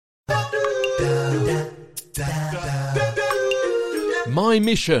My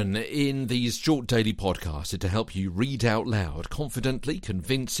mission in these short daily podcasts is to help you read out loud confidently,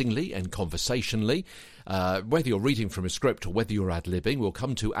 convincingly and conversationally. Whether you're reading from a script or whether you're ad-libbing, we'll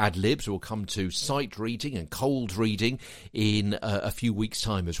come to ad-libs, we'll come to sight reading and cold reading in a few weeks'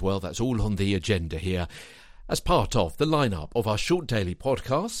 time as well. That's all on the agenda here. As part of the lineup of our short daily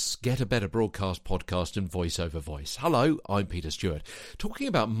podcasts, Get a Better Broadcast podcast and Voice over Voice. Hello, I'm Peter Stewart. Talking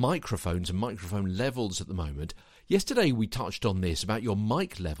about microphones and microphone levels at the moment. Yesterday we touched on this about your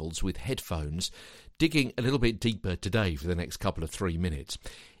mic levels with headphones, digging a little bit deeper today for the next couple of 3 minutes.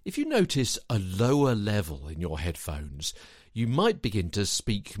 If you notice a lower level in your headphones, you might begin to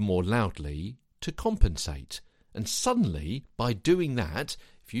speak more loudly to compensate. And suddenly, by doing that,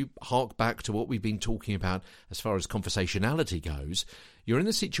 if you hark back to what we've been talking about as far as conversationality goes, you're in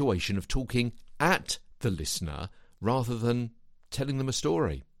the situation of talking at the listener rather than telling them a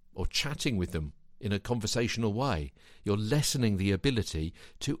story or chatting with them in a conversational way. You're lessening the ability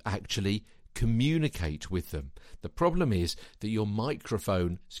to actually communicate with them. The problem is that your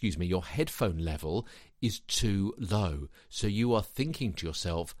your headphone level is too low. So you are thinking to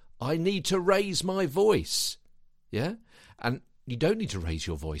yourself, I need to raise my voice. Yeah? And you don't need to raise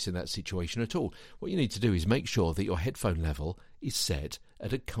your voice in that situation at all. What you need to do is make sure that your headphone level is set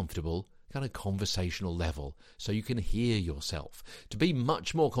at a comfortable kind of conversational level so you can hear yourself. To be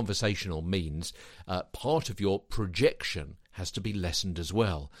much more conversational means part of your projection has to be lessened as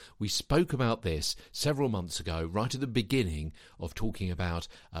well. We spoke about this several months ago, right at the beginning of talking about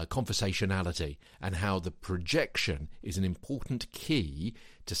conversationality and how the projection is an important key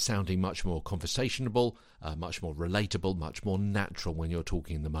to sounding much more conversational, much more relatable, much more natural when you're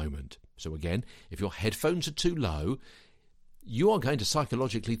talking in the moment. So again, if your headphones are too low, you are going to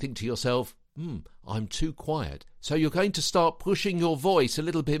psychologically think to yourself, I'm too quiet. So you're going to start pushing your voice a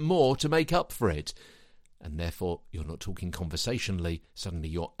little bit more to make up for it. And therefore, you're not talking conversationally. Suddenly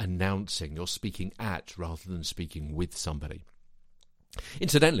you're announcing, you're speaking at rather than speaking with somebody.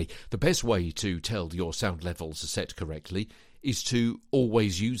 Incidentally, the best way to tell your sound levels are set correctly is to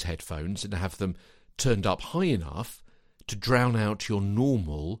always use headphones and to have them turned up high enough to drown out your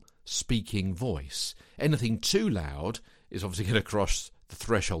normal speaking voice. Anything too loud is obviously going to cross the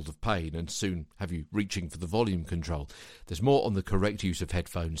threshold of pain and soon have you reaching for the volume control. There's more on the correct use of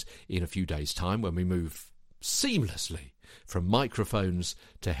headphones in a few days' time when we move seamlessly from microphones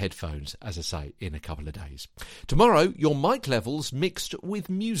to headphones, as I say, in a couple of days. Tomorrow, your mic levels mixed with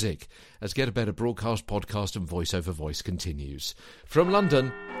music as Get a Better Broadcast podcast and Voice over Voice continues. From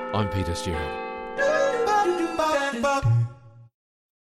London, I'm Peter Stewart.